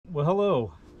Well,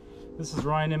 hello, this is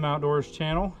Ryan M Outdoors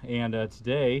channel, and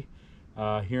today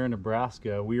here in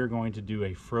Nebraska we are going to do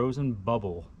a frozen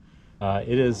bubble.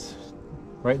 It is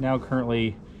right now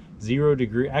currently 0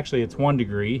 degree, actually it's 1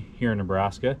 degree here in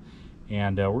Nebraska,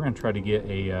 and we're going to try to get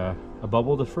a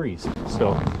bubble to freeze.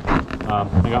 So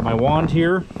I got my wand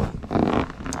here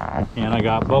and I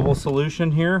got bubble solution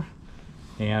here,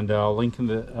 and I'll link in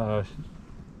the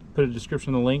put a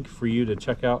description in the link for you to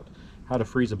check out how to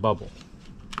freeze a bubble.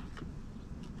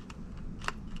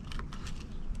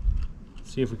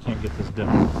 See if we can't get this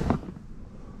done.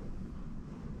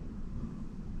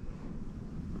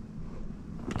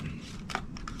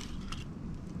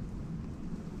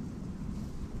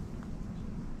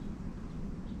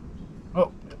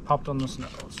 Oh, it popped on the snow.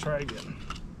 Let's try again.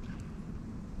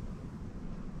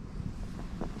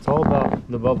 It's all about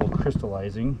the bubble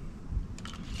crystallizing.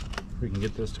 If we can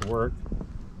get this to work.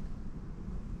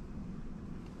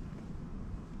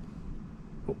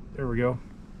 Oh, there we go.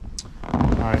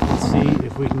 Alright, let's see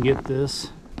if we can get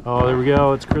this. Oh, there we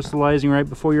go. It's crystallizing right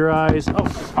before your eyes. Oh,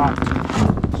 it popped.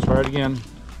 Let's try it again.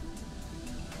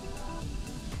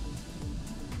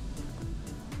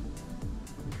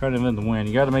 I'm trying to invent the wind.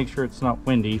 You got to make sure it's not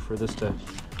windy for this to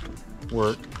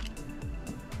work.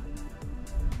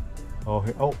 Oh,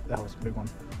 here. Oh, that was a big one.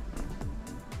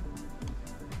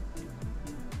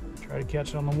 Try to catch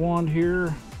it on the wand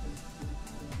here.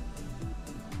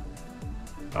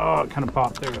 Oh, it kind of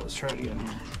popped there. Let's try it again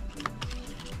here.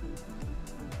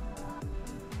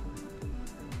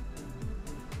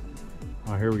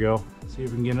 Oh, here we go. See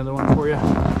if we can get another one for you.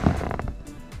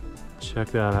 Check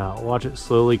that out. Watch it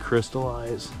slowly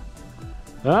crystallize.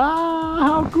 Ah,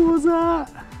 how cool is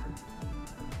that?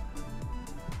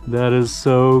 That is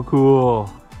so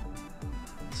cool.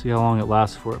 See how long it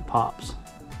lasts before it pops.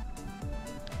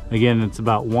 Again, it's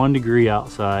about 1 degree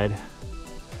outside.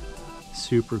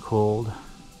 Super cold.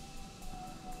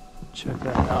 Check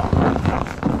that out.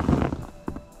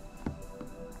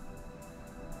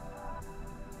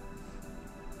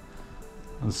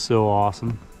 That's so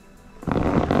awesome.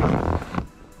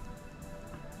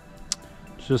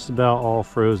 It's just about all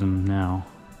frozen now.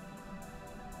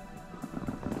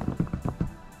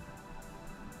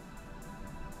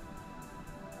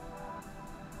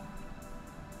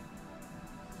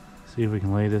 See if we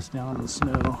can lay this down in the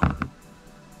snow.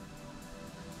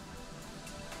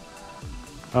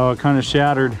 Oh, it kind of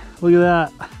shattered. Look at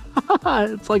that.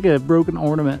 It's like a broken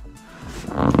ornament.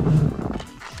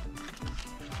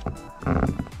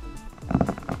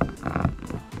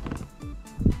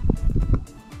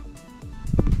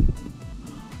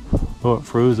 Oh, it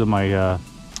froze in my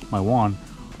my wand.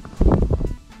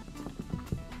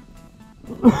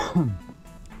 Well,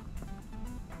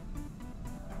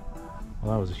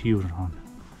 that was a huge one.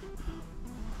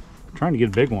 I'm trying to get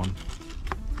a big one.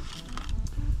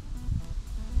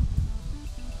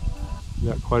 We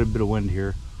got quite a bit of wind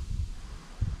here.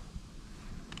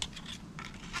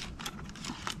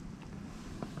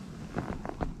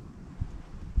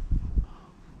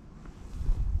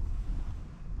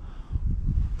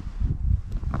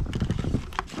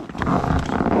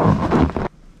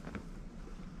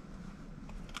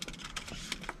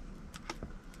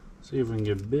 See if we can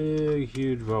get a big,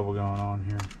 huge bubble going on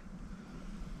here.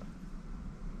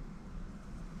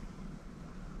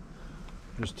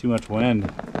 There's too much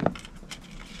wind.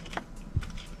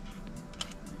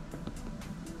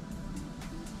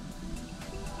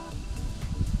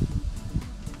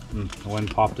 The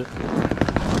wind popped it.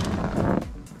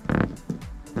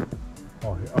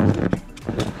 Oh, here. Oh,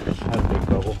 had a big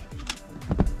bubble.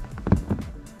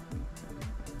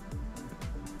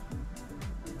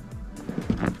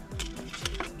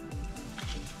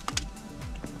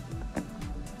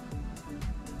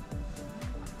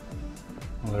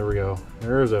 Oh, there we go.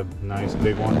 There's a nice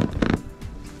big one.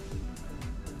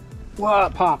 Wow,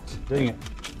 it popped. Dang it.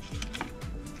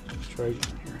 Let's try again here.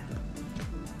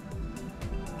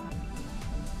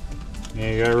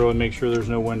 Yeah, you gotta really make sure there's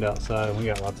no wind outside. We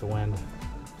got lots of wind.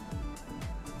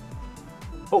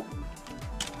 Oh!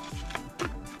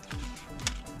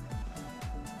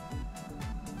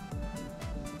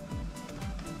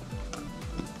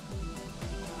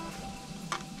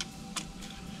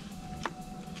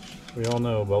 We all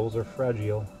know bubbles are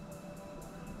fragile.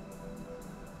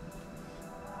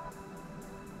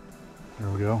 There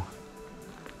we go.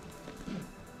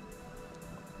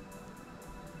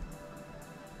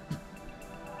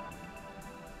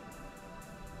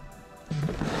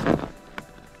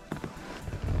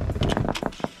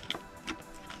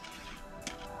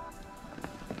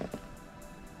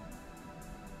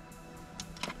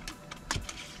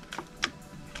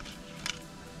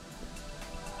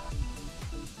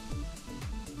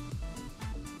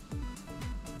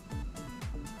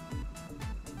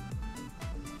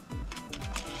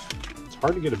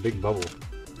 hard to get a big bubble.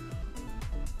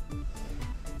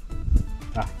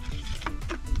 Ah.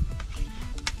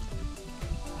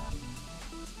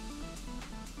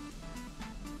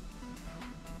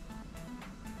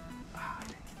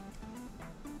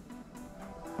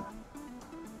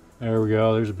 There we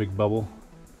go, there's a big bubble.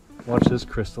 Watch this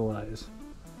crystallize.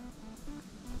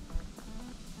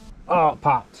 Oh, it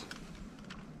popped.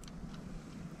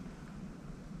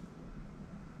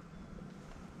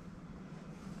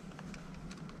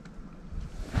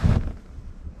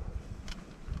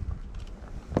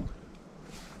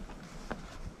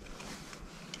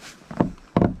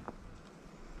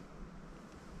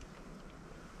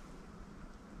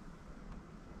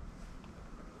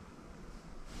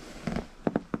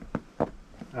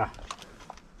 Ah.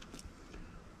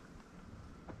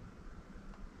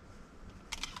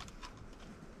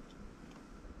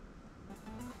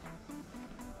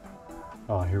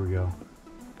 Oh, here we go.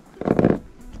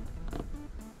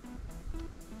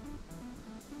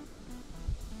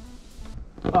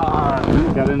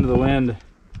 Ah, got into the wind.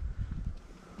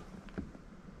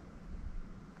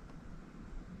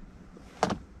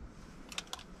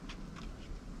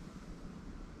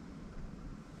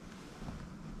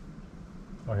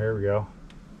 Oh, here we go.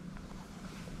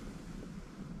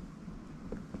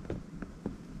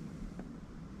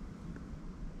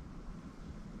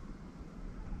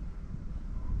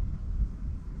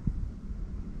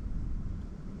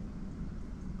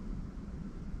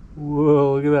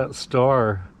 Whoa, look at that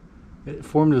star. It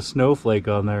formed a snowflake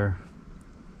on there.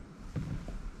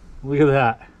 Look at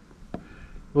that. It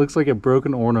looks like a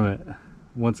broken ornament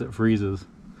once it freezes.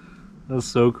 That's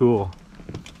so cool.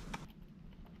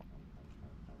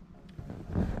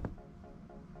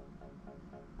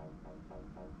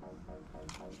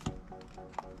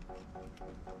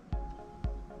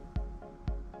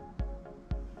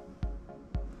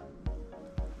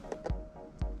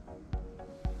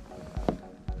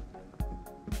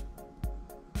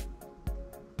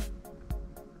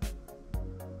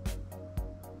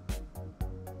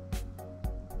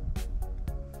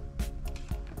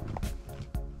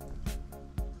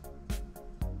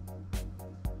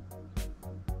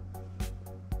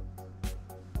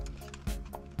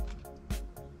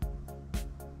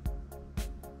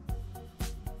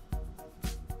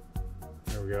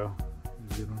 There we go.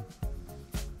 Good one.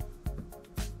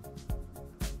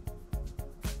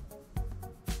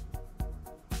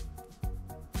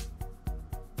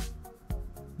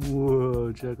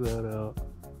 Whoa, check that out.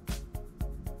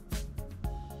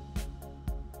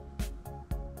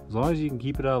 As long as you can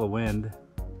keep it out of the wind.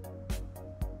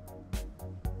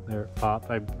 There it popped.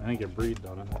 I think it breathed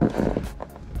on it.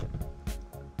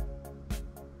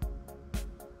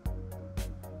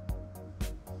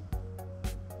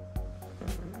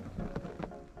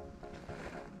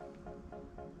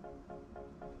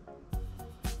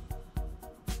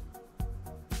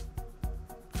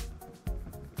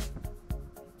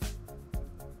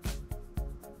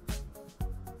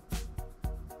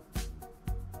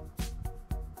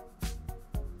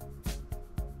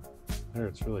 There,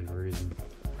 it's really freezing.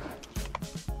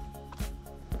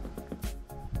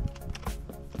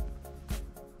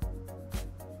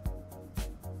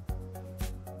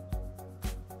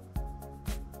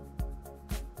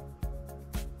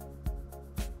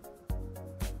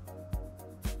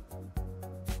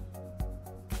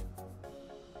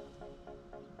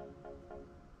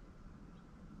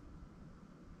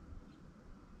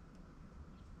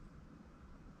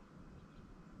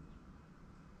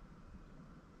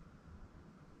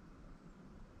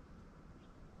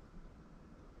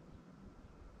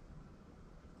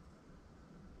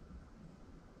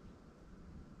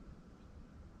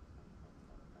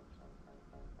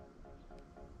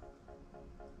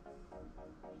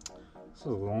 This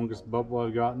is the longest bubble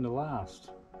I've gotten to last.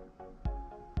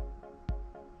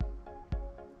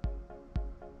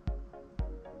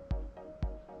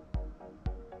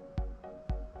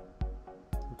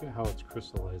 Look at how it's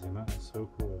crystallizing. That is so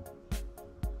cool.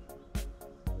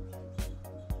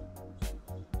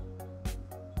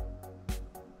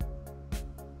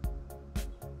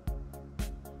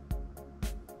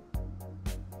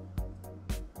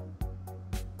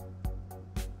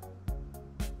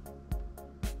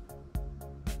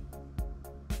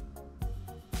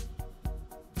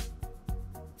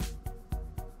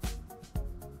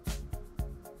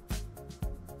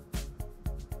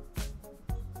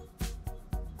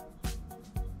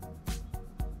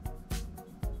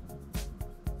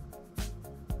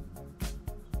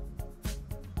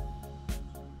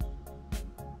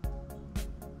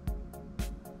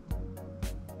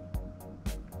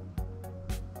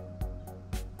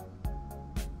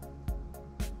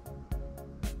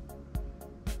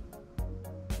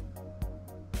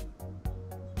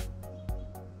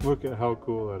 Look at how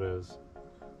cool that is.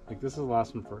 Like, this is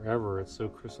lasting forever. It's so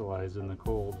crystallized in the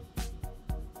cold.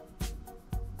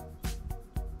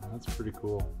 That's pretty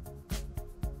cool.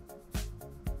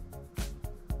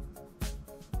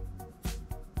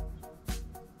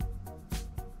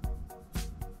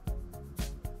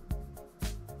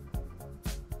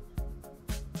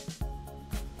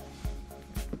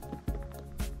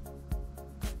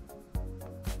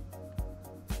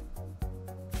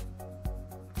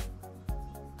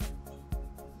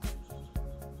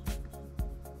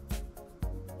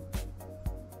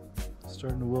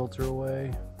 Starting to wilter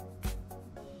away.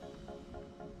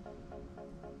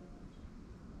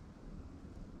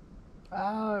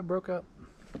 Ah, it broke up.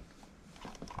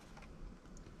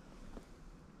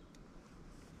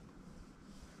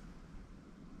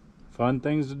 Fun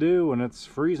things to do when it's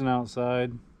freezing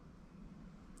outside.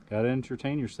 Gotta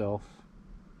entertain yourself.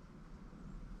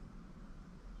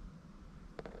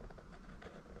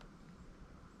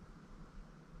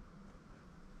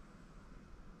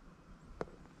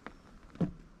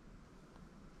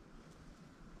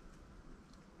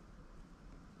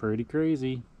 Pretty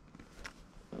crazy.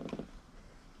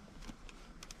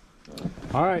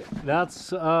 All right,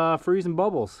 that's freezing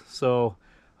bubbles. So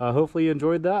hopefully you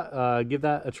enjoyed that. Give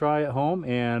that a try at home,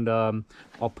 and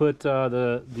I'll put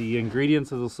the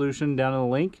ingredients of the solution down in the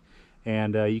link,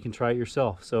 and you can try it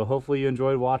yourself. So hopefully you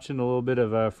enjoyed watching a little bit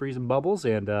of freezing bubbles,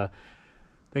 and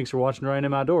thanks for watching Ryan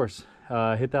M Outdoors.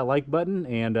 Hit that like button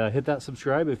and hit that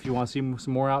subscribe if you want to see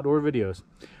some more outdoor videos.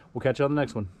 We'll catch you on the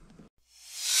next one.